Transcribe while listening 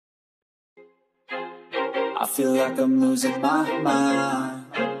I feel like I'm losing my mind.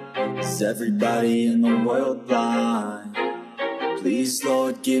 Is everybody in the world blind? Please,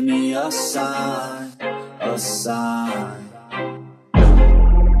 Lord, give me a sign, a sign.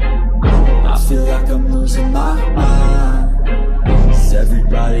 I feel like I'm losing my mind. Is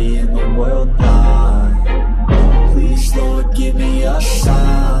everybody in the world blind? Please, Lord, give me a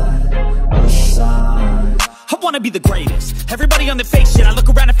sign, a sign. I wanna be the greatest. Everybody on the fake shit. I look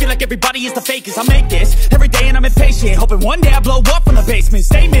around and feel like everybody is the fakest. I make this every day and I'm impatient, hoping one day I blow up from the basement.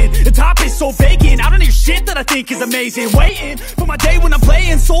 Statement, the top is so vacant. I don't hear shit that I think is amazing. Waiting for my day when I'm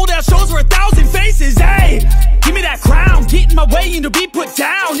playing sold out shows for 1,000 faces. Hey, give me that crown, get in my way and to be put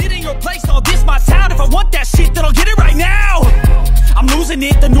down. It ain't your place, all this my town. If I want that shit, then I'll get it right now. I'm losing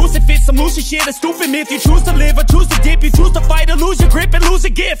it, the noose it fits. I'm losing shit, a stupid myth. You choose to live or choose to dip. You choose to fight or lose your grip and lose a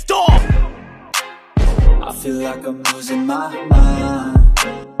gift. I feel like I'm losing my mind.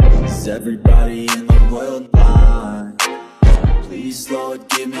 Is everybody in the world blind? Please, Lord,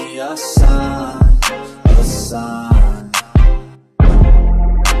 give me a sign, a sign.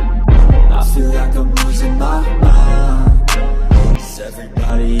 I feel like I'm losing my mind. Is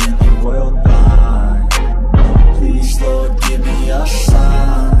everybody in the world blind? Please, Lord, give me a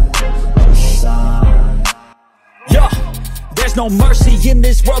sign, a sign. Yeah. There's no mercy in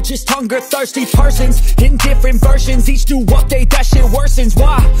this world, just hunger-thirsty persons in different versions. Each new update, that shit worsens.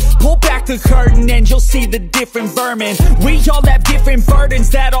 Why? Pull back the curtain and you'll see the different vermin. We all have different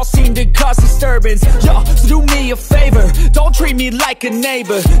burdens that all seem to cause disturbance. Yo, so do me a favor, don't treat me like a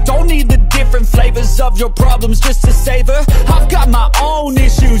neighbor. Don't need the different flavors of your problems just to savor. I've got my own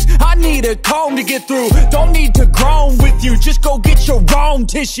issues, I need a comb to get through. Don't need to groan with you, just go get your own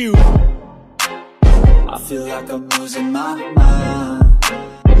tissue. I feel like I'm losing my mind.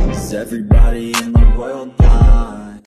 Is everybody in the world blind?